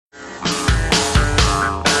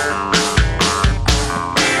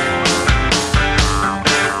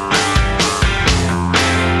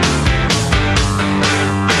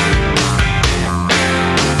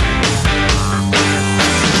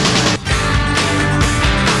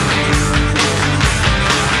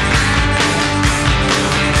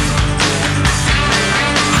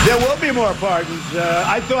our pardons.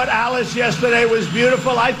 I thought Alice yesterday was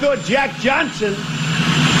beautiful. I thought Jack Johnson,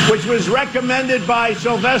 which was recommended by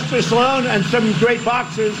Sylvester Stallone and some great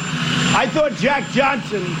boxers, I thought Jack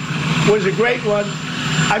Johnson was a great one.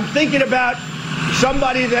 I'm thinking about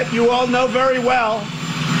somebody that you all know very well,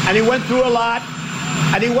 and he went through a lot,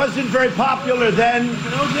 and he wasn't very popular then.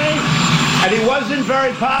 And he wasn't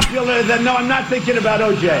very popular then. No, I'm not thinking about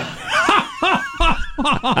O.J.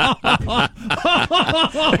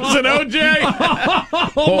 It's an O.J.?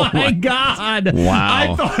 Oh, my God.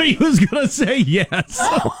 Wow. I thought he was going to say yes.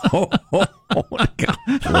 Oh, my God.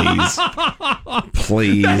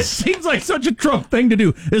 Please. That seems like such a Trump thing to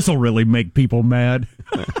do. This will really make people mad.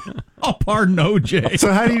 I'll pardon O.J.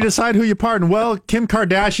 So how do you decide who you pardon? Well, Kim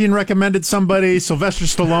Kardashian recommended somebody. Sylvester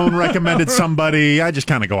Stallone recommended somebody. I just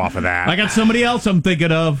kind of go off of that. I got somebody else I'm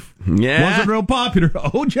thinking of. Yeah. Wasn't real popular.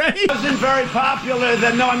 O.J.? Wasn't very popular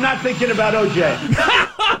then. No, I'm not thinking about O.J.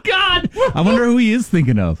 Oh, God. I wonder who he is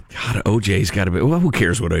thinking of. God, OJ's got to be. Well, who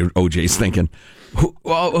cares what OJ's thinking?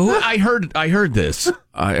 I heard this.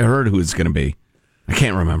 I heard who it's going to be. I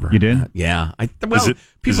can't remember. You did? Yeah. Is it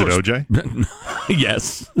OJ?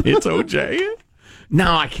 Yes, it's OJ.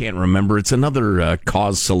 No, I can't remember. It's another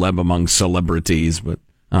cause celeb among celebrities, but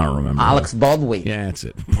I don't remember. Alex Baldwin. Yeah, that's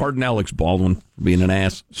it. Pardon Alex Baldwin for being an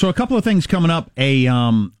ass. So a couple of things coming up. A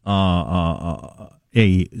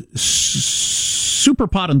super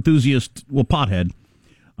pot enthusiast, well, pothead,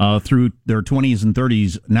 through their 20s and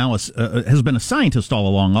 30s, now has been a scientist all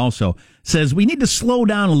along also, says we need to slow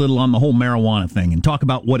down a little on the whole marijuana thing and talk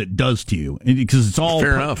about what it does to you. Because it's all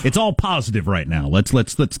Fair enough. It's all positive right now. Let's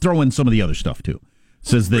throw in some of the other stuff, too.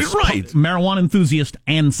 Says this Right. marijuana enthusiast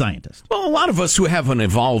and scientist. Well, a lot of us who have an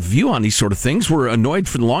evolved view on these sort of things were annoyed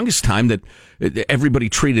for the longest time that everybody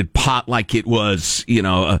treated pot like it was,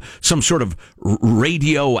 some sort of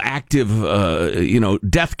radioactive,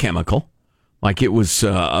 death chemical. Like it was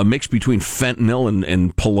a mix between fentanyl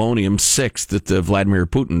and polonium-6 that Vladimir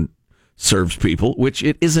Putin serves people, which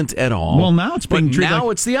it isn't at all. Well, now it's being treated now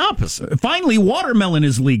like, it's the opposite. Finally, watermelon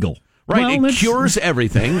is legal. Right, Well, it cures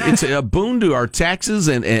everything. It's a boon to our taxes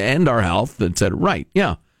and our health, etc. Right,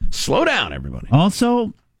 yeah. Slow down, everybody.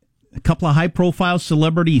 Also, a couple of high-profile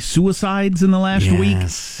celebrity suicides in the last week,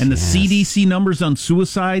 and the CDC numbers on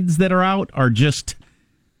suicides that are out are just,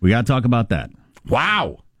 we got to talk about that.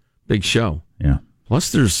 Wow. Big show. Yeah.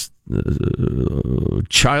 Plus, there's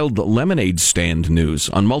child lemonade stand news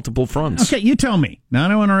on multiple fronts. Okay, you tell me. Now, I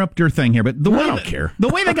don't want to interrupt your thing here, but I don't care. The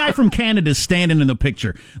way the guy from Canada is standing in the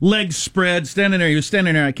picture, legs spread, standing there. He was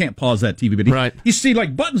standing there. I can't pause that TV, but you see,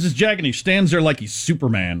 like, buttons his jacket, and he stands there like he's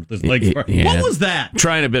Superman with his legs spread. Yeah. What was that?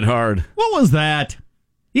 Trying a bit hard. What was that?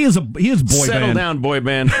 He is boy Settle band. down, boy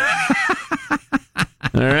band.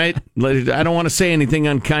 All right? I don't want to say anything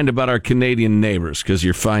unkind about our Canadian neighbors, because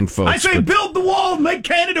you're fine folks. I say build the wall and make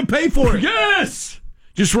Canada pay for it. Yes!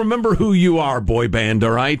 Just remember who you are, boy band,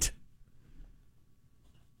 all right?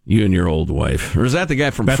 You and your old wife. Or is that the guy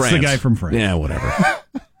from France? That's the guy from France. Yeah, whatever.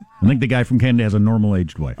 I think the guy from Canada has a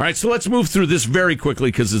normal-aged wife. All right, so let's move through this very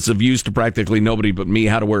quickly because it's of use to practically nobody but me,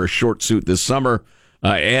 how to wear a short suit this summer.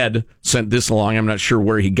 Ed sent this along. I'm not sure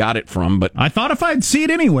where he got it from, but I thought if I'd see it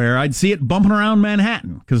anywhere, I'd see it bumping around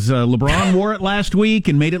Manhattan because LeBron wore it last week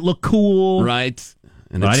and made it look cool. Right.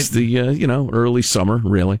 And it's the, early summer,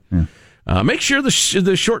 really. Yeah. Make sure the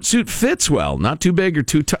short suit fits well, not too big or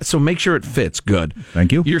too tight. So make sure it fits good.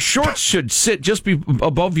 Thank you. Your shorts should sit just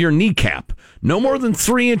above your kneecap, no more than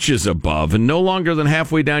 3 inches above, and no longer than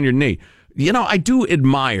halfway down your knee. I do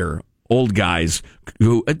admire old guys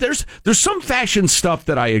who there's some fashion stuff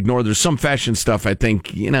that I ignore. There's some fashion stuff I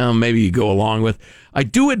think, maybe you go along with. I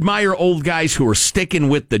do admire old guys who are sticking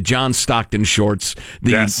with the John Stockton shorts,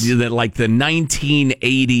 like the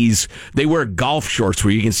 1980s. They wear golf shorts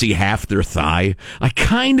where you can see half their thigh. I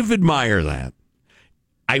kind of admire that.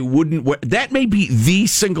 I wouldn't wear that. May be the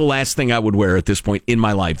single last thing I would wear at this point in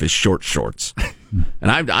my life is short shorts.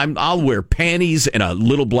 And I'll wear panties and a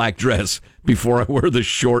little black dress before I wear the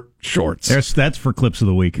short shorts. That's for clips of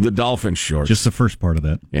the week. The dolphin shorts. Just the first part of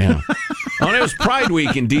that. Yeah. And it was Pride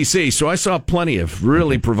Week in D.C., so I saw plenty of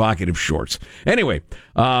really provocative shorts. Anyway,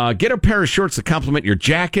 get a pair of shorts that complement your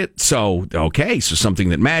jacket. So something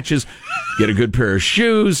that matches. Get a good pair of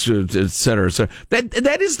shoes, et cetera, et cetera.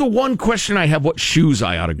 That is the one question I have, what shoes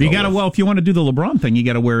I ought to go with. Well, if you want to do the LeBron thing, you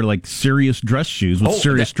got to wear, like, serious dress shoes with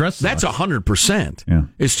serious dress socks. That's 100%. Yeah.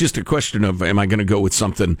 It's just a question of, am I going to go with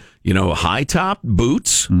something, high top,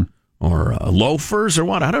 boots, or loafers, or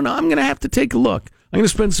what? I don't know. I'm going to have to take a look. I'm going to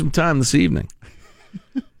spend some time this evening.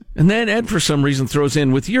 And then Ed, for some reason, throws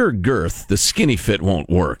in, with your girth, the skinny fit won't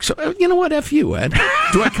work. So, you know what? F you, Ed.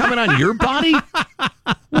 Do I come in on your body?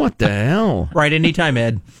 What the hell? Right, anytime,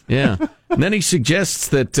 Ed. Yeah. And then he suggests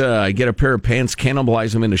that I get a pair of pants,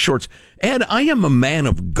 cannibalize them into shorts. Ed, I am a man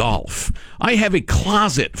of golf. I have a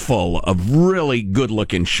closet full of really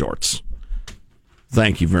good-looking shorts.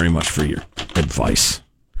 Thank you very much for your advice.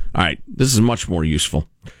 All right, this is much more useful.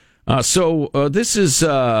 So this is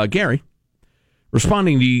Gary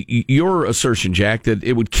responding to your assertion, Jack, that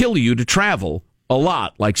it would kill you to travel a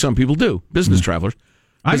lot like some people do, business travelers.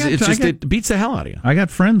 It beats the hell out of you. I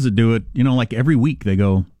got friends that do it, like every week they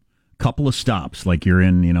go a couple of stops, like you're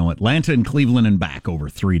in, Atlanta and Cleveland and back over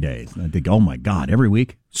 3 days. And I think, oh my God, every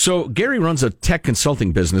week? So Gary runs a tech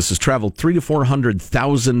consulting business, has traveled 300,000 to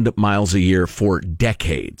 400,000 miles a year for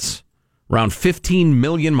decades. Around 15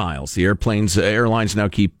 million miles. The airlines now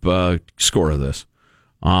keep score of this.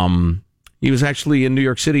 He was actually in New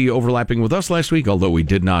York City overlapping with us last week, although we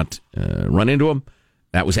did not run into him.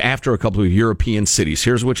 That was after a couple of European cities.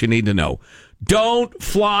 Here's what you need to know. Don't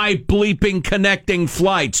fly bleeping connecting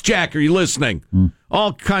flights. Jack, are you listening?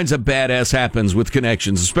 All kinds of badass happens with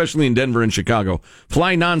connections, especially in Denver and Chicago.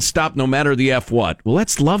 Fly nonstop no matter the F what. Well,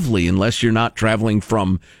 that's lovely unless you're not traveling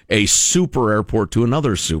from a super airport to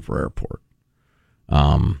another super airport.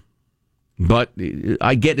 But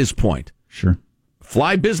I get his point. Sure.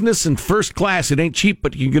 Fly business and first class. It ain't cheap,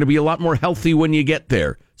 but you're going to be a lot more healthy when you get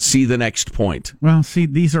there. See the next point. Well, see,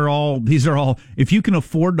 these are all, if you can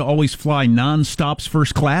afford to always fly nonstops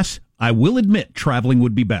first class, I will admit traveling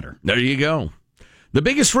would be better. There you go. The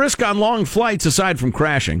biggest risk on long flights, aside from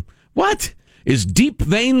crashing, is deep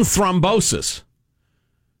vein thrombosis.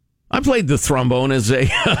 I played the trombone as a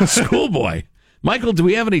schoolboy. Michael, do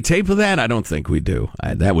we have any tape of that? I don't think we do.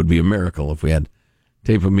 That would be a miracle if we had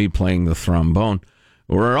tape of me playing the trombone.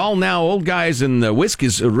 We're all now old guys, and the risk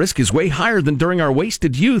is way higher than during our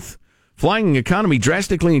wasted youth. Flying economy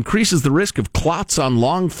drastically increases the risk of clots on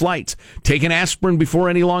long flights. Take an aspirin before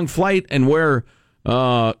any long flight and wear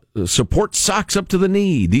support socks up to the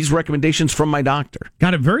knee. These recommendations from my doctor.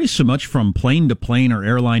 Got it varies so much from plane to plane or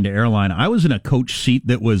airline to airline. I was in a coach seat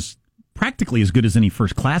that was practically as good as any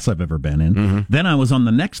first class I've ever been in. Mm-hmm. Then I was on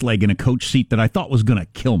the next leg in a coach seat that I thought was going to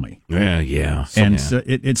kill me. Yeah. So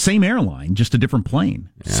it's same airline, just a different plane.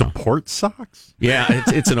 Yeah. Support socks? Yeah,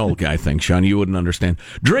 it's an old guy thing, Sean. You wouldn't understand.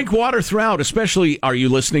 Drink water throughout, especially, are you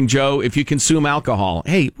listening, Joe, if you consume alcohol.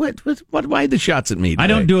 Hey, why the shots at me today? I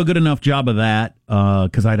don't do a good enough job of that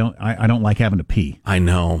because I don't like having to pee. I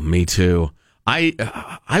know, me too.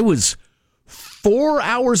 I was 4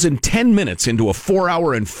 hours and 10 minutes into a 4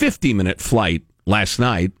 hour and 50-minute flight last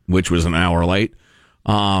night, which was an hour late.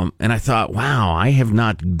 And I thought, wow, I have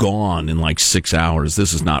not gone in like 6 hours.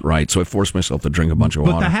 This is not right. So I forced myself to drink a bunch of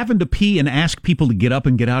water. But the having to pee and ask people to get up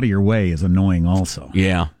and get out of your way is annoying also.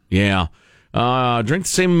 Yeah. Drink the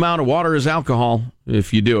same amount of water as alcohol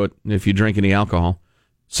if you do it, if you drink any alcohol.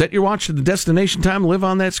 Set your watch to the destination time, live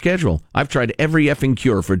on that schedule. I've tried every effing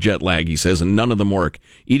cure for jet lag, he says, and none of them work.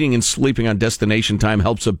 Eating and sleeping on destination time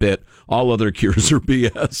helps a bit. All other cures are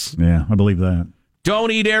BS. Yeah, I believe that.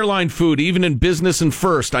 Don't eat airline food, even in business and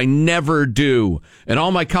first. I never do. And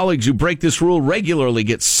all my colleagues who break this rule regularly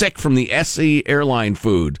get sick from the SE airline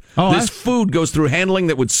food. This food goes through handling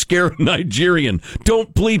that would scare a Nigerian.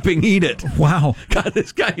 Don't bleeping eat it. Wow. God,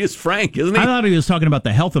 this guy is frank, isn't he? I thought he was talking about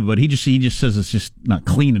the health of it, but he just says it's just not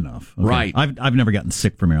clean enough. Okay. Right. I've never gotten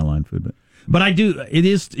sick from airline food, but I do. It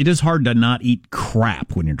is hard to not eat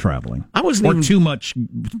crap when you're traveling. Too much,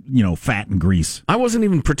 fat and grease. I wasn't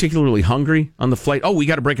even particularly hungry on the flight. Oh, we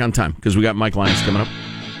got to break on time because we got Mike Lyons coming up.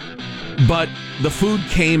 But the food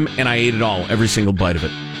came and I ate it all, every single bite of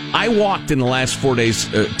it. I walked in the last 4 days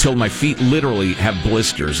till my feet literally have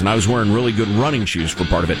blisters, and I was wearing really good running shoes for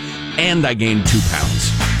part of it, and I gained 2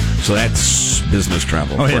 pounds. So that's business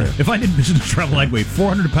travel. Oh yeah. If I did business travel, I'd weigh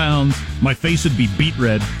 400 pounds. My face would be beet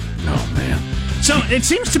red. Oh, man. So it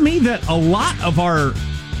seems to me that a lot of our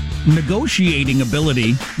negotiating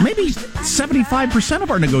ability, maybe 75%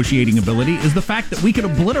 of our negotiating ability, is the fact that we could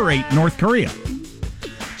obliterate North Korea.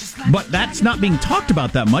 But that's not being talked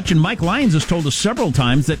about that much, and Mike Lyons has told us several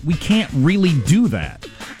times that we can't really do that.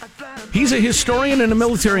 He's a historian and a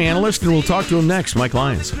military analyst, and we'll talk to him next. Mike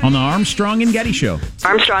Lyons. On the Armstrong and Getty Show.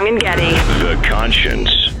 Armstrong and Getty. The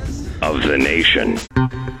conscience of the nation.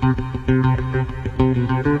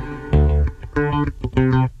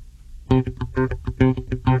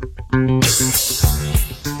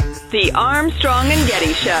 The Armstrong and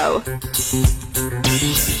Getty Show.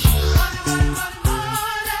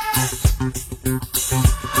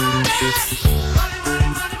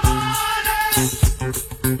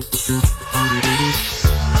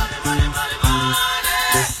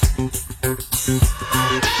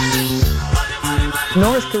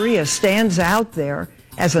 North Korea stands out there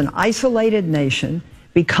as an isolated nation,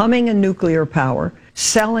 becoming a nuclear power,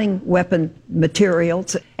 selling weapon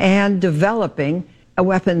materials, and developing a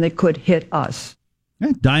weapon that could hit us. Yeah,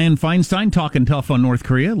 Dianne Feinstein talking tough on North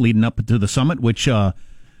Korea leading up to the summit, which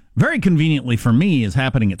very conveniently for me is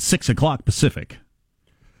happening at 6 o'clock Pacific.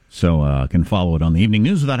 So I can follow it on the evening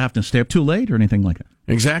news without having to stay up too late or anything like that.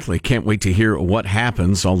 Exactly. Can't wait to hear what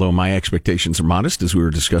happens, although my expectations are modest, as we were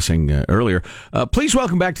discussing earlier. Please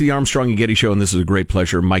welcome back to the Armstrong and Getty Show, and this is a great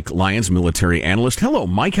pleasure, Mike Lyons, military analyst. Hello,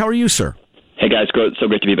 Mike. How are you, sir? Hey, guys. So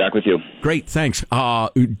great to be back with you. Great. Thanks.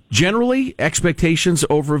 Generally, expectations,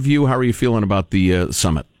 overview, how are you feeling about the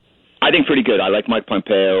summit? I think pretty good. I like Mike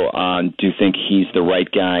Pompeo. Do think he's the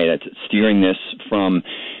right guy that's steering this from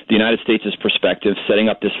the United States' perspective, setting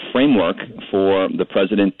up this framework for the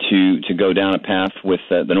president to go down a path with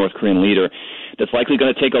the North Korean leader that's likely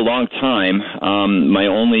going to take a long time. My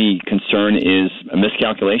only concern is a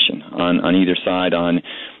miscalculation on either side on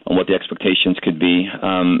what the expectations could be.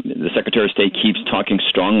 The Secretary of State keeps talking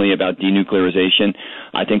strongly about denuclearization.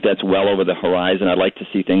 I think that's well over the horizon. I'd like to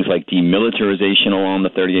see things like demilitarization along the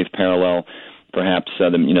 38th parallel, perhaps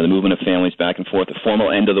the movement of families back and forth, the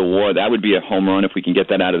formal end of the war. That would be a home run if we can get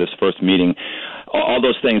that out of this first meeting. All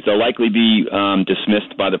those things, they'll likely be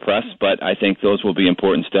dismissed by the press, but I think those will be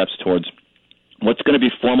important steps towards what's going to be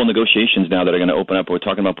formal negotiations now that are going to open up. We're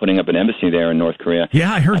talking about putting up an embassy there in North Korea.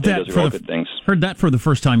 Yeah, I heard that. Heard that for the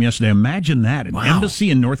first time yesterday. Imagine that, an embassy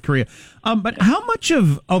in North Korea. But how much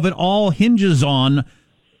of it all hinges on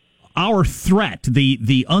our threat,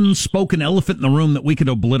 the unspoken elephant in the room that we could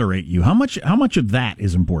obliterate you? How much of that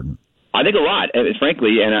is important? I think a lot,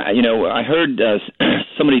 frankly. And I heard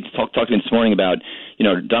somebody talk to me this morning about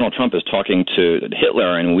Donald Trump is talking to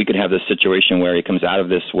Hitler, and we could have this situation where he comes out of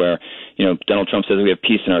this where Donald Trump says we have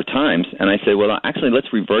peace in our times. And I say, well, actually,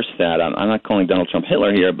 let's reverse that. I'm not calling Donald Trump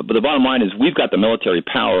Hitler here, but the bottom line is we've got the military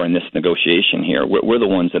power in this negotiation here. We're the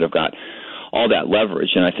ones that have got all that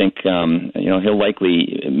leverage, and I think he'll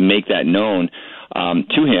likely make that known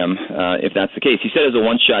to him if that's the case. He said it was a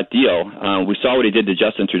one-shot deal. We saw what he did to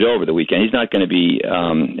Justin Trudeau over the weekend. He's not going to be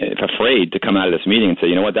afraid to come out of this meeting and say,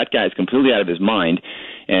 you know what, that guy's completely out of his mind,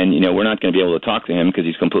 and we're not going to be able to talk to him because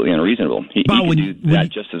he's completely unreasonable. He can do that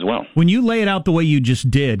just as well. When you lay it out the way you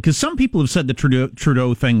just did, because some people have said the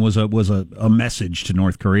Trudeau thing was a message to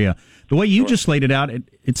North Korea. The way you just laid it out,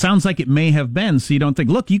 it sounds like it may have been, so you don't think,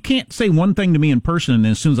 look, you can't say one thing to me in person, and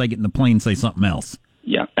then as soon as I get in the plane, say something else.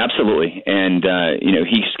 Yeah, absolutely. And,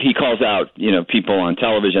 he calls out, people on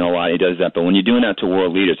television a lot. He does that. But when you're doing that to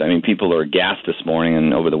world leaders, I mean, people are aghast this morning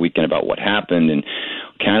and over the weekend about what happened. And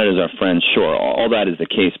Canada's our friend. Sure, all that is the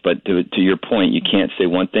case. But to your point, you can't say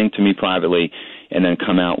one thing to me privately and then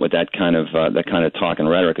come out with that kind of talk and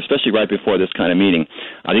rhetoric, especially right before this kind of meeting.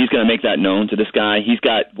 He's going to make that known to this guy. He's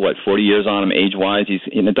got 40 years on him age-wise.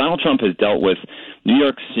 Donald Trump has dealt with New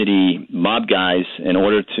York City mob guys in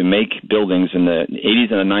order to make buildings in the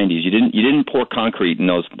 80s and the 90s. You didn't pour concrete in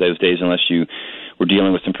those days unless you were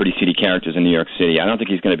dealing with some pretty seedy characters in New York City. I don't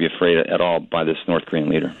think he's going to be afraid at all by this North Korean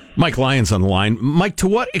leader. Mike Lyons on the line. Mike, to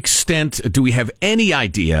what extent do we have any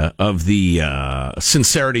idea of the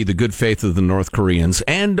sincerity, the good faith of the North Koreans,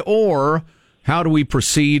 and or how do we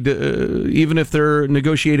proceed even if they're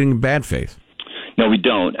negotiating in bad faith? No, we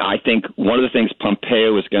don't. I think one of the things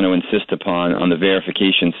Pompeo is going to insist upon on the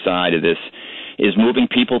verification side of this is moving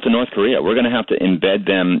people to North Korea. We're going to have to embed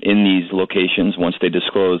them in these locations once they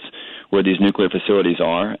disclose where these nuclear facilities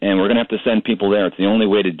are, and we're going to have to send people there. It's the only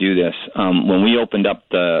way to do this. When we opened up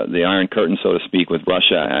the Iron Curtain, so to speak, with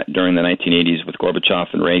Russia during the 1980s with Gorbachev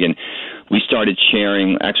and Reagan, we started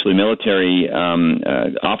sharing, actually military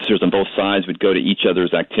officers on both sides would go to each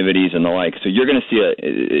other's activities and the like. So you're going to see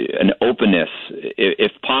an openness,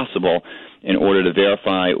 if possible, in order to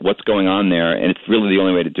verify what's going on there, and it's really the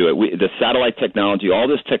only way to do it. The satellite technology, all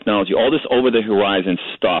this over-the-horizon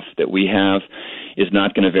stuff that we have is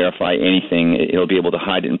not going to verify anything. It'll be able to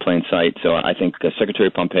hide it in plain sight. So I think Secretary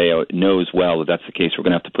Pompeo knows well that that's the case. We're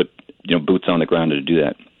going to have to put boots on the ground to do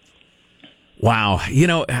that. Wow.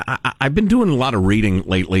 I've been doing a lot of reading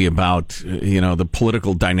lately about, the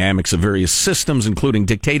political dynamics of various systems, including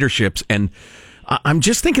dictatorships, and I'm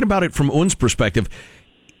just thinking about it from Un's perspective.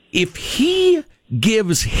 If he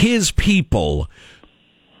gives his people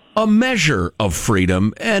a measure of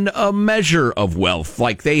freedom and a measure of wealth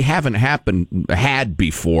like they haven't had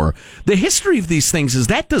before, the history of these things is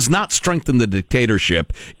that does not strengthen the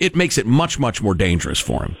dictatorship. It makes it much, much more dangerous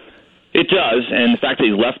for him. It does, and the fact that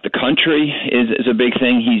he left the country is a big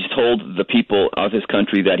thing. He's told the people of his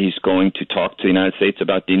country that he's going to talk to the United States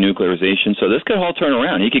about denuclearization. So this could all turn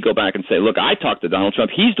around. He could go back and say, look, I talked to Donald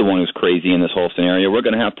Trump. He's the one who's crazy in this whole scenario. We're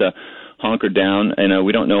going to have to hunker down, and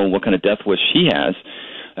we don't know what kind of death wish he has.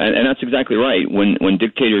 And that's exactly right. When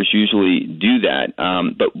dictators usually do that,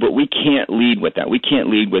 but we can't lead with that. We can't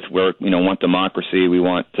lead with want democracy. We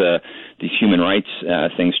want these human rights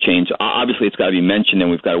things changed. Obviously, it's got to be mentioned, and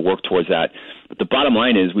we've got to work towards that. But the bottom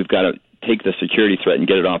line is we've got to take the security threat and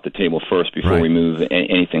get it off the table first before we move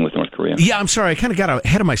anything with North Korea. Yeah, I'm sorry. I kind of got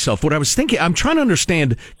ahead of myself. What I was thinking, I'm trying to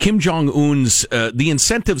understand Kim Jong-un's, the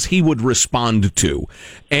incentives he would respond to.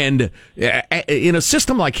 And in a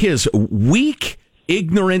system like his, weak,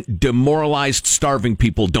 ignorant, demoralized, starving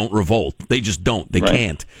people don't revolt. They just don't. They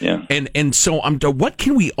can't. Yeah. And so what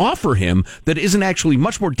can we offer him that isn't actually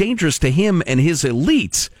much more dangerous to him and his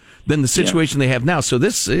elites than the situation they have now? So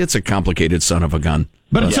it's a complicated son of a gun.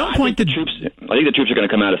 But at some point, I think the troops are going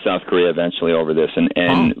to come out of South Korea eventually over this.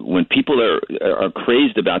 And when people are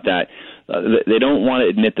crazed about that, they don't want to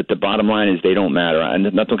admit that the bottom line is they don't matter. And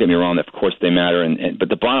don't get me wrong, of course they matter. But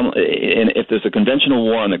the bottom, and if there's a conventional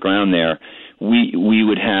war on the ground there, we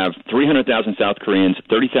would have 300,000 South Koreans,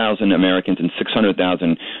 30,000 Americans, and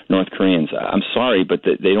 600,000 North Koreans. I'm sorry, but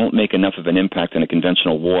they don't make enough of an impact in a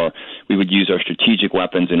conventional war. We would use our strategic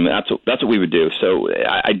weapons, and that's what we would do. So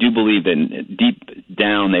I do believe that deep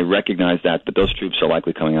down they recognize that, but those troops are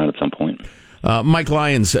likely coming out at some point. Mike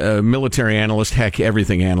Lyons, military analyst, heck,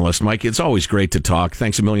 everything analyst. Mike, it's always great to talk.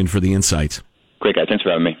 Thanks a million for the insights. Great, guy. Thanks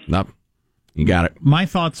for having me. Nope. You got it. My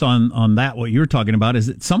thoughts on that, what you're talking about, is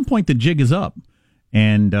at some point the jig is up.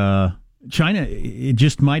 And China, it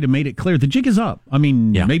just might have made it clear the jig is up. I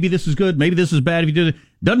mean, maybe this is good, maybe this is bad. If you do it,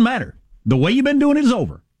 doesn't matter. The way you've been doing it is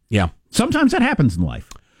over. Yeah. Sometimes that happens in life.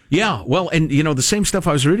 Yeah, well, and the same stuff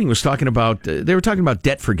I was reading was talking about, they were talking about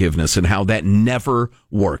debt forgiveness and how that never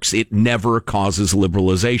works. It never causes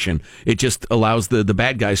liberalization. It just allows the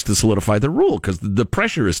bad guys to solidify the rule because the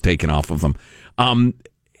pressure is taken off of them.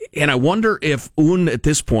 And I wonder if Un at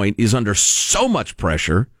this point is under so much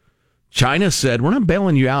pressure. China said, we're not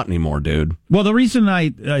bailing you out anymore, dude. Well, the reason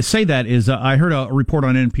I say that is I heard a report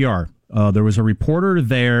on NPR. There was a reporter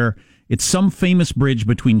there. It's some famous bridge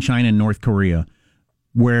between China and North Korea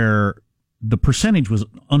where the percentage was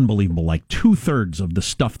unbelievable. Like 2/3 of the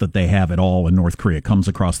stuff that they have at all in North Korea comes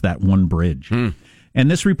across that one bridge. And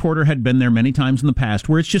this reporter had been there many times in the past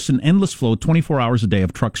where it's just an endless flow, 24 hours a day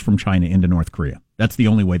of trucks from China into North Korea. That's the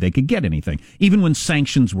only way they could get anything. Even when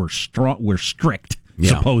sanctions were strict,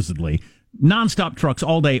 supposedly. Nonstop trucks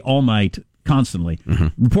all day, all night, constantly.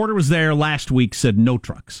 Reporter was there last week, said no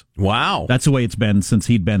trucks. Wow. That's the way it's been since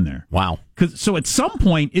he'd been there. Wow. So at some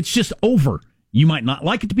point, it's just over. You might not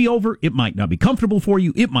like it to be over. It might not be comfortable for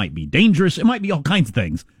you. It might be dangerous. It might be all kinds of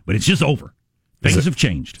things, but it's just over. Things have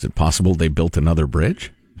changed. Is it possible they built another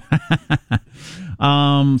bridge? So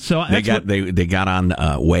they got on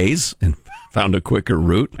Waze and found a quicker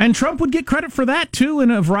route. And Trump would get credit for that, too, in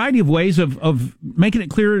a variety of ways of making it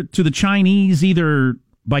clear to the Chinese, either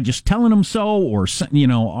by just telling them so or,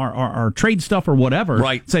 our trade stuff or whatever.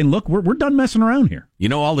 Right. Saying, look, we're done messing around here.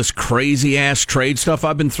 All this crazy-ass trade stuff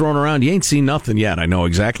I've been throwing around, you ain't seen nothing yet. I know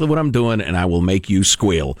exactly what I'm doing, and I will make you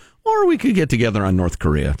squeal. Or we could get together on North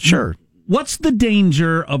Korea. Sure. What's the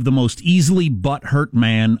danger of the most easily butthurt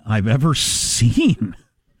man I've ever seen,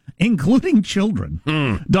 including children?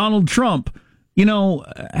 Donald Trump,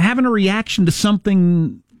 having a reaction to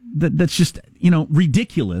something that's just,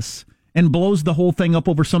 ridiculous and blows the whole thing up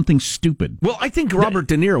over something stupid. Well, I think Robert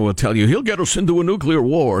De Niro will tell you he'll get us into a nuclear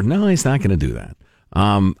war. No, he's not going to do that.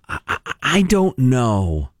 I don't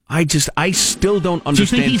know. I still don't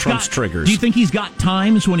understand Trump's triggers. Do you think he's got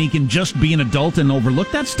times when he can just be an adult and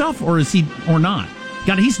overlook that stuff, or not?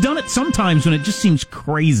 God, he's done it sometimes when it just seems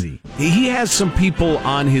crazy. He has some people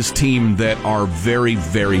on his team that are very,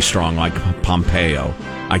 very strong, like Pompeo.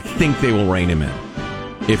 I think they will rein him in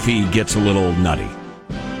if he gets a little nutty.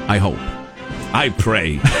 I hope. I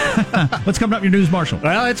pray. What's coming up in your news, Marshall?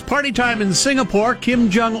 Well, it's party time in Singapore. Kim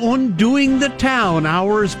Jong-un doing the town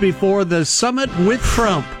hours before the summit with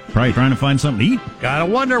Trump. Right, trying to find something to eat. Gotta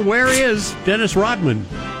wonder, where is Dennis Rodman?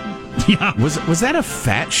 Yeah. Was that a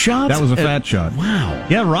fat shot? That was a fat shot. Wow.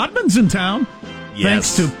 Yeah, Rodman's in town.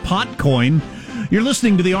 Yes. Thanks to Potcoin. You're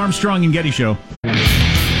listening to the Armstrong and Getty Show.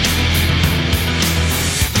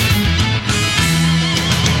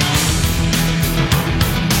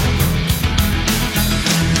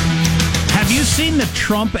 Seen the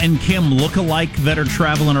Trump and Kim look-alike that are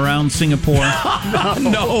traveling around Singapore?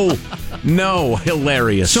 No,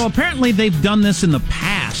 hilarious. So apparently they've done this in the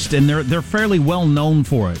past, and they're fairly well known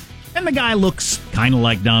for it. And the guy looks kind of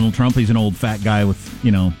like Donald Trump. He's an old fat guy with,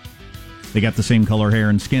 they got the same color hair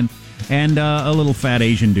and skin. And a little fat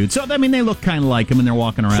Asian dude. So, they look kind of like him, and they're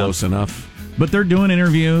walking around. Close enough. But they're doing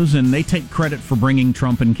interviews, and they take credit for bringing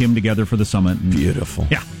Trump and Kim together for the summit. Beautiful.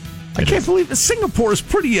 Yeah. I can't believe that Singapore is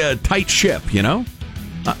pretty tight ship,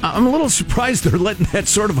 I'm a little surprised they're letting that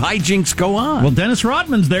sort of hijinks go on. Well, Dennis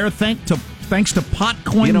Rodman's there thanks to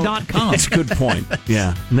potcoin.com. That's a good point.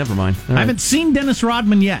 Yeah, never mind. I haven't seen Dennis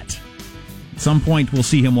Rodman yet. At some point, we'll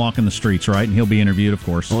see him walking the streets, right? And he'll be interviewed, of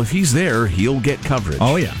course. Well, if he's there, he'll get coverage.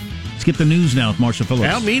 Oh, yeah. Let's get the news now with Marcia Phillips.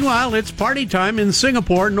 Well, meanwhile, it's party time in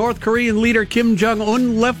Singapore. North Korean leader Kim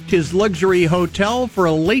Jong-un left his luxury hotel for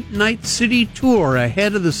a late-night city tour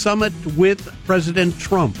ahead of the summit with President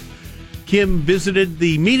Trump. Kim visited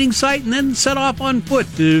the meeting site and then set off on foot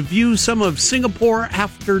to view some of Singapore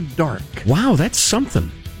after dark. Wow, that's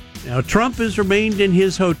something. Now, Trump has remained in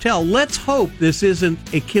his hotel. Let's hope this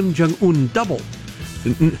isn't a Kim Jong-un double.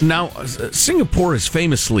 Now, Singapore is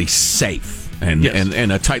famously safe. And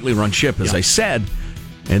a tightly run ship, as I said,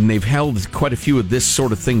 and they've held quite a few of this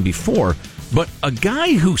sort of thing before. But a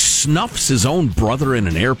guy who snuffs his own brother in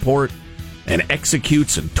an airport and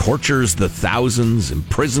executes and tortures the thousands,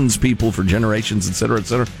 imprisons people for generations, et cetera,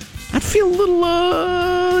 I'd feel a little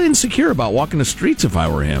insecure about walking the streets if I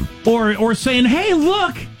were him. Or saying, hey,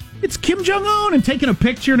 look, it's Kim Jong-un, and taking a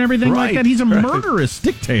picture and everything like that. He's a murderous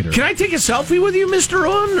dictator. Can I take a selfie with you, Mr.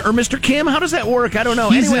 Un or Mr. Kim? How does that work? I don't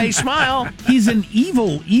know. Anyway, smile. He's an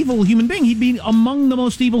evil human being. He'd be among the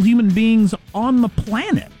most evil human beings on the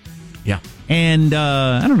planet. Yeah. And,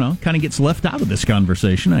 I don't know, kind of gets left out of this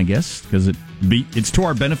conversation, I guess, because it's to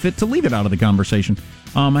our benefit to leave it out of the conversation.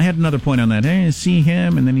 I had another point on that. Hey, I see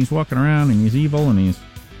him, and then he's walking around, and he's evil, and he's...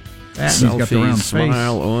 Selfies, he's got the round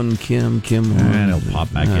smile, on Kim. And it'll pop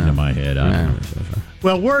back into my head.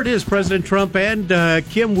 Well, word is President Trump and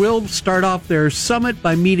Kim will start off their summit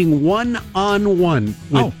by meeting one-on-one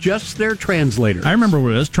with just their translator. I remember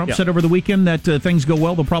what it is. Trump said over the weekend that things go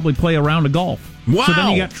well, they'll probably play a round of golf. Wow. So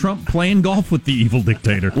then you got Trump playing golf with the evil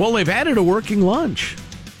dictator. Well, they've added a working lunch.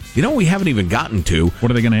 We haven't even gotten to. What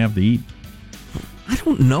are they going to have to eat? I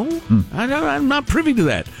don't know. I'm not privy to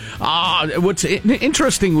that. What's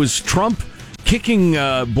interesting was Trump kicking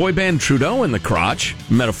boy band Trudeau in the crotch,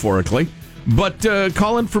 metaphorically, but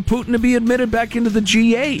calling for Putin to be admitted back into the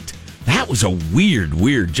G8. That was a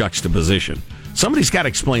weird juxtaposition. Somebody's got to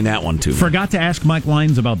explain that one to me. Forgot to ask Mike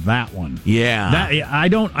Lyons about that one. Yeah. I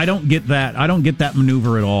don't get that. I don't get that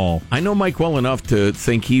maneuver at all. I know Mike well enough to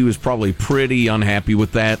think he was probably pretty unhappy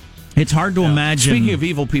with that. It's hard to imagine. Speaking of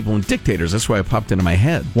evil people and dictators, that's why it popped into my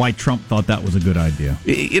head. Why Trump thought that was a good idea.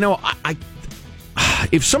 If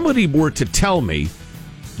somebody were to tell me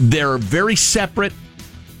they're very separate,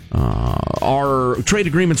 our trade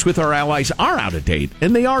agreements with our allies are out of date,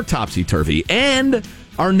 and they are topsy-turvy, and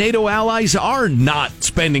our NATO allies are not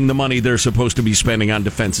spending the money they're supposed to be spending on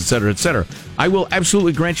defense, et cetera, I will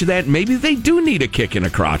absolutely grant you that. Maybe they do need a kick in the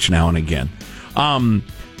crotch now and again.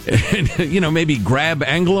 Maybe grab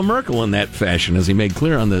Angela Merkel in that fashion, as he made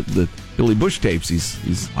clear on the Billy Bush tapes.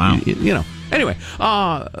 He's wow. Anyway,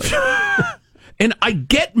 and I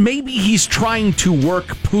get maybe he's trying to work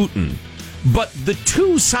Putin, but the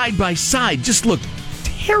two side by side just look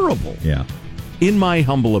terrible. Yeah, in my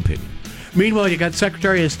humble opinion. Meanwhile, you got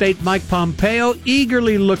Secretary of State Mike Pompeo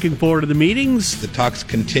eagerly looking forward to the meetings. The talks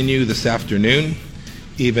continue this afternoon,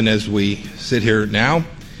 even as we sit here now.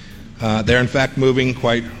 They're in fact moving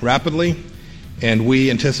quite rapidly, and we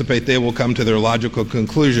anticipate they will come to their logical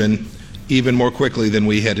conclusion even more quickly than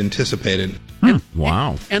we had anticipated.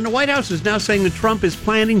 Wow. And the White House is now saying that Trump is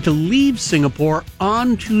planning to leave Singapore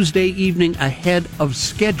on Tuesday evening ahead of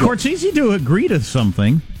schedule. Of course, it's easy to agree to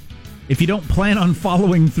something if you don't plan on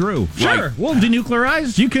following through. Sure, right. We'll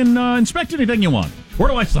denuclearize. You can inspect anything you want. Where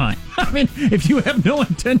do I sign? I mean, if you have no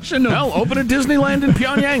intention of... Hell, open a Disneyland in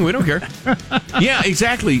Pyongyang. We don't care. Yeah,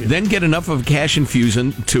 exactly. Then get enough of a cash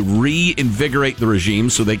infusion to reinvigorate the regime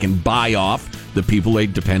so they can buy off the people they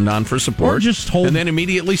depend on for support. Or just hold... And then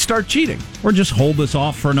immediately start cheating. Or just hold this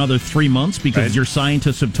off for another 3 months because your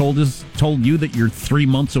scientists have told you that you're 3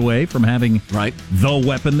 months away from having the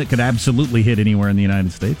weapon that could absolutely hit anywhere in the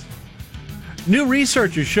United States. New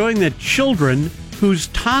research is showing that children whose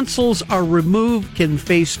tonsils are removed can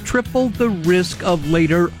face triple the risk of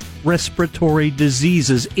later respiratory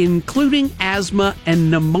diseases, including asthma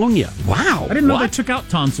and pneumonia. Wow. I didn't know they took out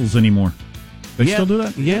tonsils anymore. They still do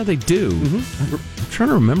that? Yeah, they do. Mm-hmm. I'm trying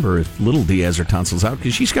to remember if little D has her tonsils out,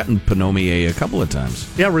 because she's gotten pneumonia a couple of times.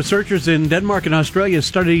 Yeah, researchers in Denmark and Australia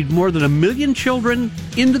studied more than 1 million children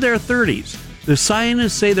into their 30s. The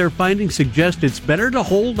scientists say their findings suggest it's better to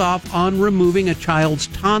hold off on removing a child's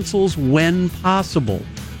tonsils when possible.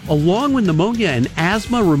 Along with pneumonia and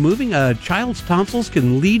asthma, removing a child's tonsils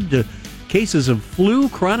can lead to cases of flu,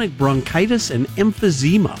 chronic bronchitis, and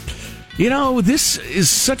emphysema. You know, this is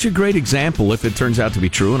such a great example, if it turns out to be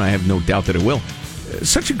true, and I have no doubt that it will.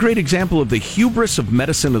 Such a great example of the hubris of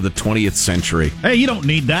medicine of the 20th century. Hey, you don't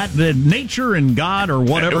need that. The nature and God or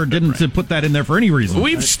whatever didn't put that in there for any reason.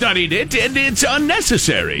 We've studied it, and it's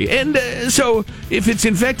unnecessary. And so, if it's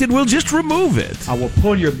infected, we'll just remove it. I will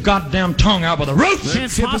pull your goddamn tongue out with a root.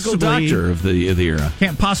 Typical doctor of the era.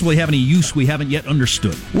 Can't possibly have any use we haven't yet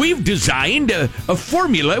understood. We've designed a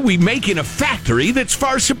formula we make in a factory that's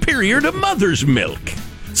far superior to mother's milk,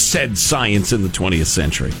 said science in the 20th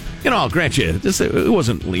century. You know, I'll grant you, it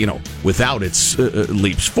wasn't, without its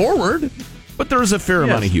leaps forward, but there was a fair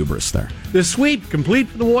amount of hubris there. The sweep complete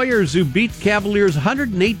for the Warriors, who beat the Cavaliers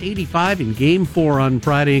 108-85 in Game 4 on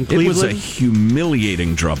Friday in Cleveland. It was a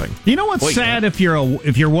humiliating drubbing. You know what's sad if you're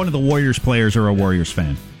one of the Warriors players or a Warriors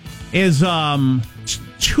fan is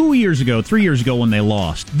 3 years ago when they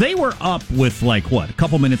lost, they were up with a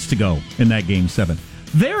couple minutes to go in that Game 7.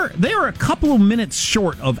 They're a couple of minutes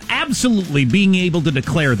short of absolutely being able to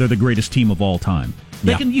declare they're the greatest team of all time.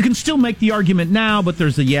 You can still make the argument now, but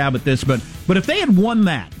there's but if they had won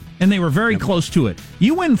that and they were very close to it,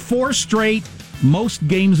 you win 4 straight, most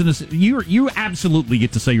games you absolutely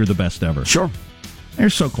get to say you're the best ever. Sure. They're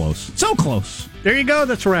so close. So close. There you go.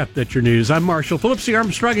 That's a wrap. That's your news. I'm Marshall Phillips, the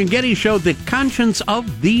Armstrong and Getty Show, the conscience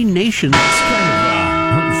of the nation.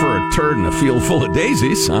 For a turd in a field full of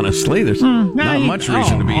daisies, honestly, there's not much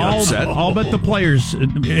reason to be upset. I'll bet the players,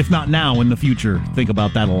 if not now, in the future, think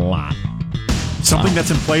about that a lot. Something that's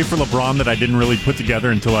in play for LeBron that I didn't really put together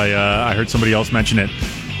until I heard somebody else mention it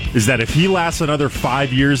is that if he lasts another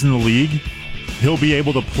 5 years in the league, he'll be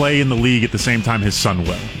able to play in the league at the same time his son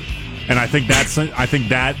will. And I think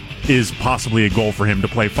that is possibly a goal for him to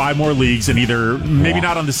play 5 more leagues and either maybe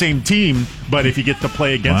not on the same team, but if he gets to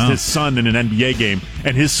play against his son in an NBA game.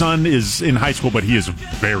 And his son is in high school, but he is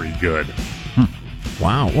very good.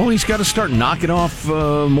 Wow. Well, he's got to start knocking off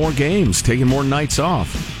more games, taking more nights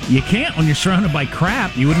off. You can't when you're surrounded by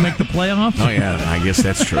crap. You wouldn't make the playoffs. Oh, yeah. I guess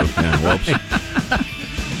that's true. Yeah, whoops.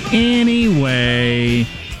 Anyway,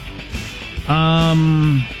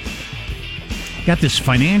 got this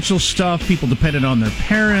financial stuff. People depended on their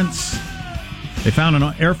parents. They found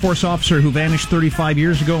an Air Force officer who vanished 35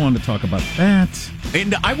 years ago. I wanted to talk about that.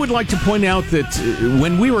 And I would like to point out that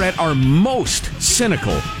when we were at our most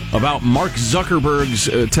cynical about Mark Zuckerberg's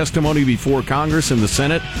testimony before Congress and the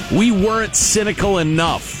Senate, we weren't cynical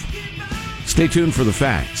enough. Stay tuned for the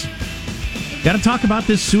facts. Got to talk about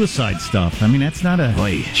this suicide stuff. I mean, that's not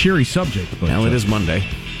a cheery subject. But, well, it is Monday.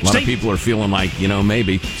 A lot of people are feeling like,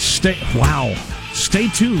 maybe. Stay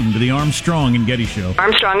tuned to the Armstrong and Getty Show.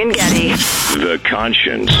 Armstrong and Getty. The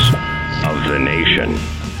conscience of the nation.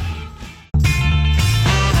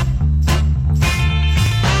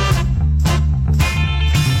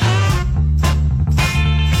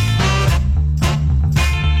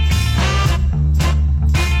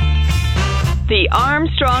 The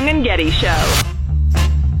Armstrong and Getty Show.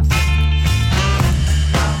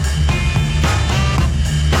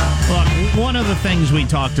 One of the things we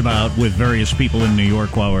talked about with various people in New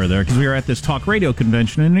York while we were there, because we were at this talk radio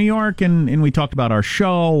convention in New York, and we talked about our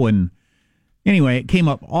show, and anyway, it came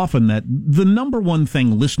up often that the number one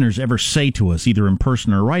thing listeners ever say to us, either in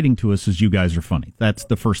person or writing to us, is you guys are funny. That's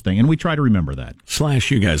the first thing, and we try to remember that. /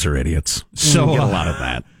 you guys are idiots. So we get a lot of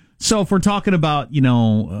that. So if we're talking about,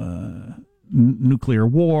 nuclear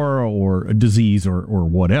war or a disease or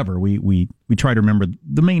whatever, we try to remember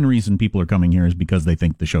the main reason people are coming here is because they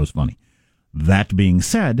think the show's funny. That being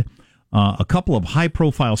said, a couple of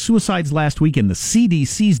high-profile suicides last week and the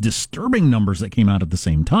CDC's disturbing numbers that came out at the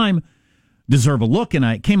same time deserve a look, and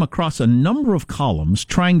I came across a number of columns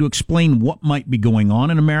trying to explain what might be going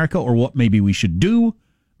on in America or what maybe we should do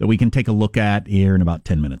that we can take a look at here in about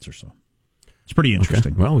 10 minutes or so. It's pretty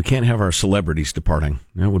interesting. Okay. Well, we can't have our celebrities departing.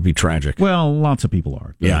 That would be tragic. Well, lots of people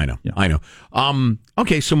are. Yeah, I know. Yeah. I know.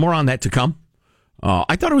 Okay, so more on that to come.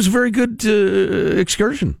 I thought it was a very good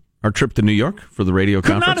excursion. Our trip to New York for the radio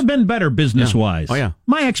conference. Could not have been better business-wise. Yeah. Oh, yeah.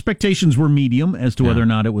 My expectations were medium as to whether or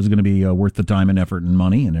not it was going to be worth the time and effort and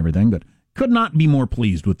money and everything, but could not be more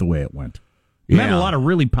pleased with the way it went. Met a lot of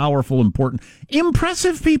really powerful, important,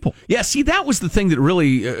 impressive people. Yeah, see, that was the thing that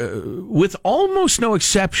really, with almost no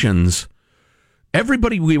exceptions,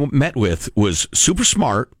 everybody we met with was super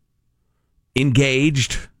smart,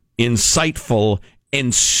 engaged, insightful,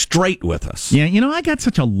 and straight with us. Yeah, I got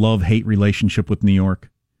such a love-hate relationship with New York.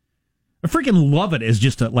 I freaking love it as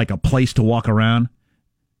just like a place to walk around.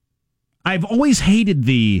 I've always hated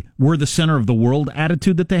the we're the center of the world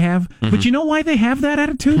attitude that they have. Mm-hmm. But you know why they have that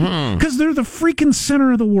attitude? Because they're the freaking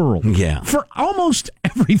center of the world. Yeah. For almost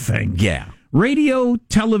everything. Yeah. Radio,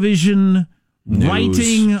 television,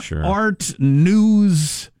 writing, art,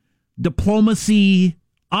 news, diplomacy,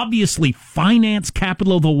 obviously finance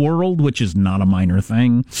capital of the world, which is not a minor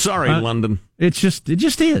thing. Sorry, London. It just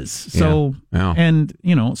is. So, and,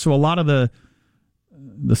 so a lot of the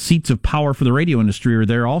seats of power for the radio industry are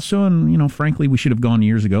there also. And, frankly, we should have gone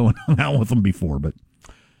years ago and hung out with them before. But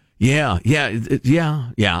yeah,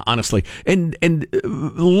 honestly. And a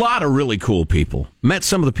lot of really cool people. Met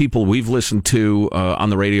some of the people we've listened to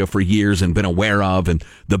on the radio for years and been aware of, and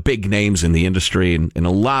the big names in the industry, and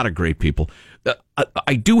a lot of great people.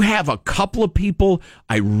 I do have a couple of people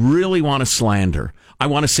I really want to slander. I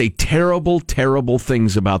want to say terrible, terrible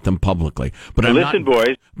things about them publicly. But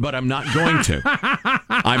boys. But I'm not going to.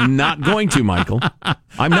 I'm not going to, Michael.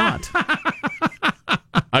 I'm not.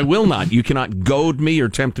 I will not. You cannot goad me or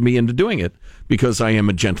tempt me into doing it because I am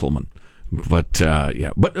a gentleman. But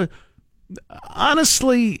But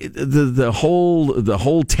honestly, the whole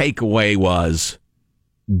takeaway was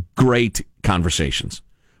great conversations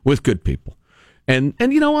with good people. And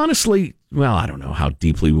honestly, well, I don't know how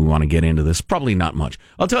deeply we want to get into this. Probably not much.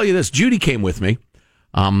 I'll tell you this. Judy came with me,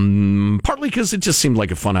 partly because it just seemed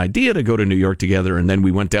like a fun idea to go to New York together. And then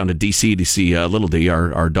we went down to D.C. to see little D,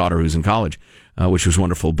 our daughter who's in college, which was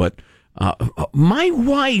wonderful. But my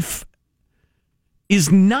wife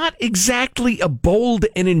is not exactly a bold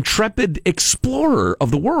and intrepid explorer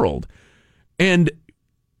of the world. And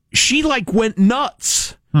she went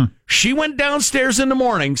nuts. She went downstairs in the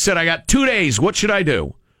morning, said, I got 2 days. What should I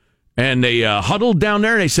do? And they huddled down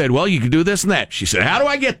there and they said, well, you can do this and that. She said, how do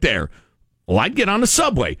I get there? Well, I'd get on the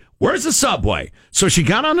subway. Where's the subway? So she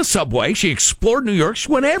got on the subway. She explored New York. She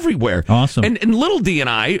went everywhere. Awesome. And little D and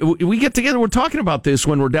I, we get together. We're talking about this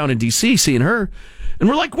when we're down in D.C. seeing her. And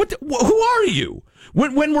we're like, who are you?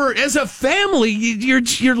 When we're as a family,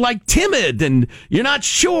 you're like timid and you're not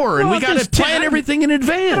sure, and we got to plan everything in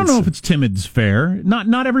advance. I don't know if it's timid's fair.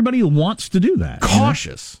 Not everybody wants to do that.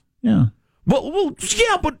 Cautious. Yeah. Well,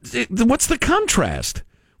 yeah, but what's the contrast?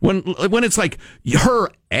 When it's like her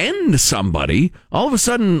and somebody, all of a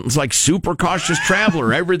sudden it's like super cautious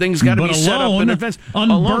traveler. Everything's got to be set up in advance.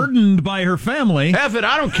 Unburdened by her family. F it,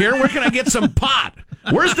 I don't care. Where can I get some pot?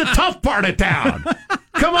 Where's the tough part of town?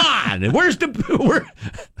 Come on. Where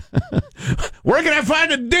can I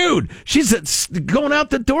find a dude? She's going out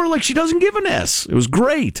the door like she doesn't give an S. It was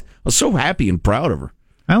great. I was so happy and proud of her.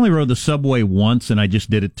 I only rode the subway once, and I just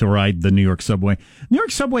did it to ride the New York subway. New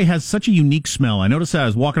York subway has such a unique smell. I noticed I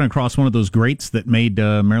was walking across one of those grates that made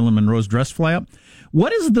Marilyn Monroe's dress fly up.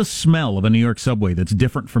 What is the smell of a New York subway that's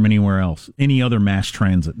different from anywhere else, any other mass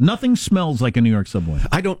transit? Nothing smells like a New York subway.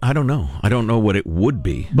 I don't know. I don't know what it would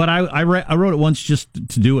be. But I rode it once just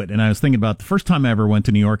to do it, and I was thinking about the first time I ever went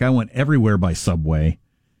to New York, I went everywhere by subway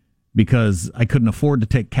because I couldn't afford to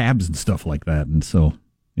take cabs and stuff like that, and so...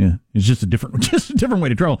 yeah, it's just a different way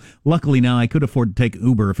to travel. Luckily now I could afford to take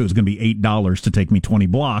Uber if it was going to be $8 to take me 20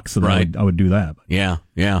 blocks, and right. I would do that. Yeah.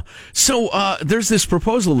 So there's this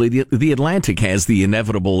proposal. The Atlantic has the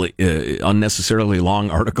inevitable, unnecessarily long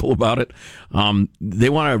article about it. They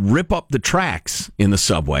want to rip up the tracks in the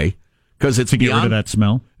subway because it's get rid of that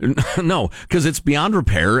smell. No, because it's beyond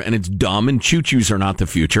repair and it's dumb, and choo-choos are not the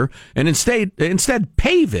future. And instead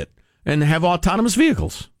pave it and have autonomous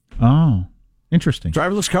vehicles. Oh. Interesting.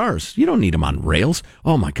 Driverless cars. You don't need them on rails.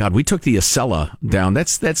 Oh, my God. We took the Acela down.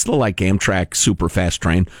 That's the Amtrak super fast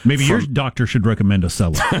train. Maybe your doctor should recommend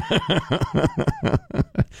Acela.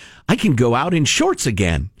 I can go out in shorts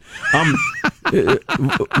again.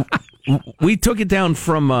 We took it down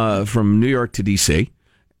from New York to D.C.,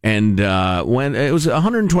 and when it was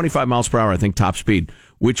 125 miles per hour, I think, top speed,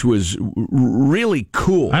 which was really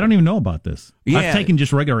cool. I don't even know about this. Yeah. I've taken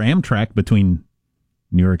just regular Amtrak between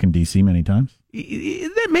New York and D.C. many times.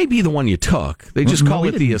 That may be the one you took. They just call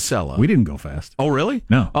it the Acela. We didn't go fast. Oh, really?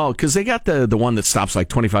 No. Oh, because they got the one that stops like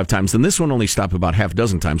 25 times, and this one only stopped about half a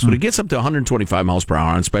dozen times, but it gets up to 125 miles per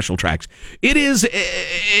hour on special tracks. It is,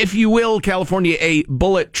 if you will, California, a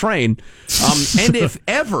bullet train. And if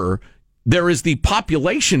ever there is the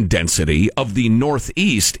population density of the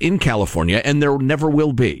Northeast in California, and there never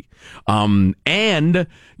will be. And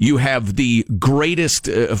you have the greatest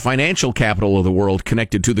financial capital of the world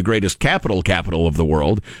connected to the greatest capital of the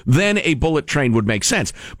world, then a bullet train would make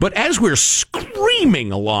sense. But as we're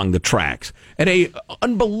screaming along the tracks at a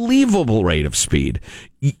unbelievable rate of speed,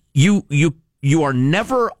 you you are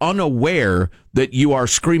never unaware that you are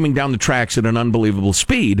screaming down the tracks at an unbelievable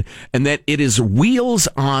speed, and that it is wheels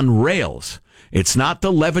on rails. It's not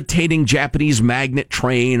the levitating Japanese magnet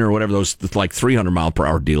train or whatever, those like 300 mile per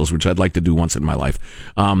hour deals, which I'd like to do once in my life.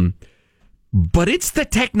 But it's the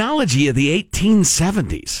technology of the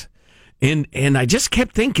 1870s. And I just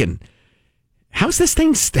kept thinking, how's this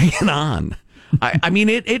thing staying on? I mean,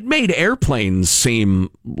 it made airplanes seem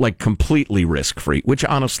like completely risk-free, which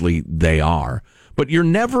honestly they are. But you're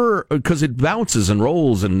never, because it bounces and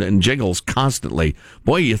rolls and jiggles constantly.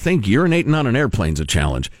 Boy, you think urinating on an airplane's a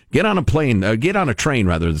challenge. Get on a plane, get on a train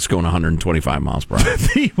rather, that's going 125 miles per hour.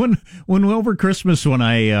 when over Christmas, when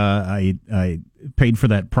I paid for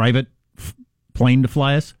that private plane to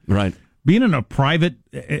fly us, right? Being in a private,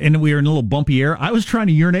 and we were in a little bumpy air, I was trying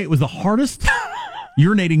to urinate. It was the hardest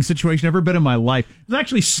urinating situation I've ever been in my life. It was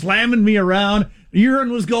actually slamming me around.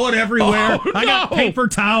 Urine was going everywhere. Oh, no. I got paper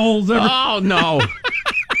towels. Oh, no.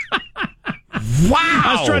 Wow.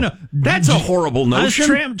 I was trying to... That's a horrible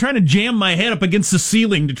notion. I was trying to jam my head up against the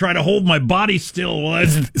ceiling to try to hold my body still.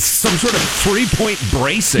 Some sort of 3-point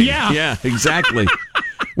bracing. Yeah, exactly.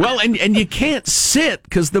 Well, and you can't sit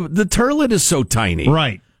because the turlet is so tiny.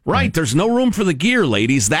 Right. There's no room for the gear,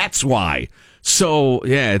 ladies. That's why. So,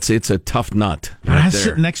 yeah, it's a tough nut. I was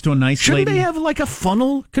sitting next to a nice lady. Shouldn't they have like a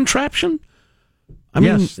funnel contraption? I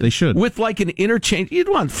mean, yes, they should. With like an interchange, you'd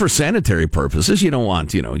want for sanitary purposes. You don't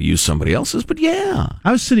want, use somebody else's, but yeah.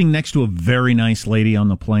 I was sitting next to a very nice lady on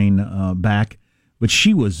the plane back, but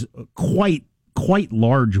she was quite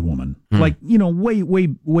large woman, like,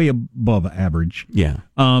 way above average. Yeah.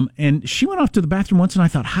 And she went off to the bathroom once, and I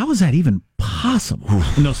thought, how is that even possible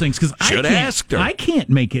in those things? Because should have asked her. I can't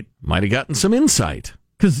make it. Might have gotten some insight.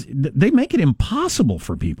 Because they make it impossible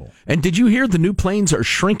for people. And did you hear the new planes are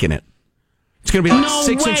shrinking it? It's going to be like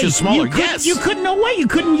 6 inches smaller. Yes. You couldn't, no way. You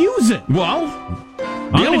couldn't use it. Well,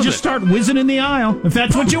 I'm going to just start whizzing in the aisle, if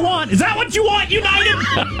that's what you want. Is that what you want, United?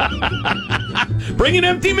 Bring an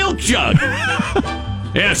empty milk jug.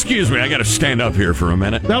 Yeah, excuse me. I got to stand up here for a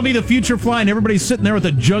minute. That'll be the future flying. Everybody's sitting there with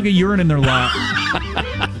a jug of urine in their lap.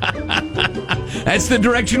 That's the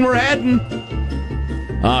direction we're heading.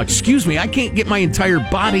 Excuse me, I can't get my entire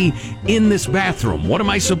body in this bathroom. What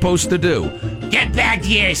am I supposed to do? Get back to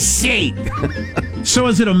your seat. So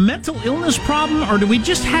is it a mental illness problem, or do we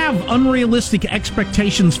just have unrealistic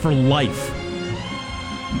expectations for life?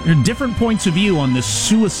 There are different points of view on this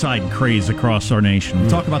suicide craze across our nation. We'll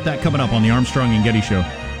talk about that coming up on the Armstrong and Getty Show.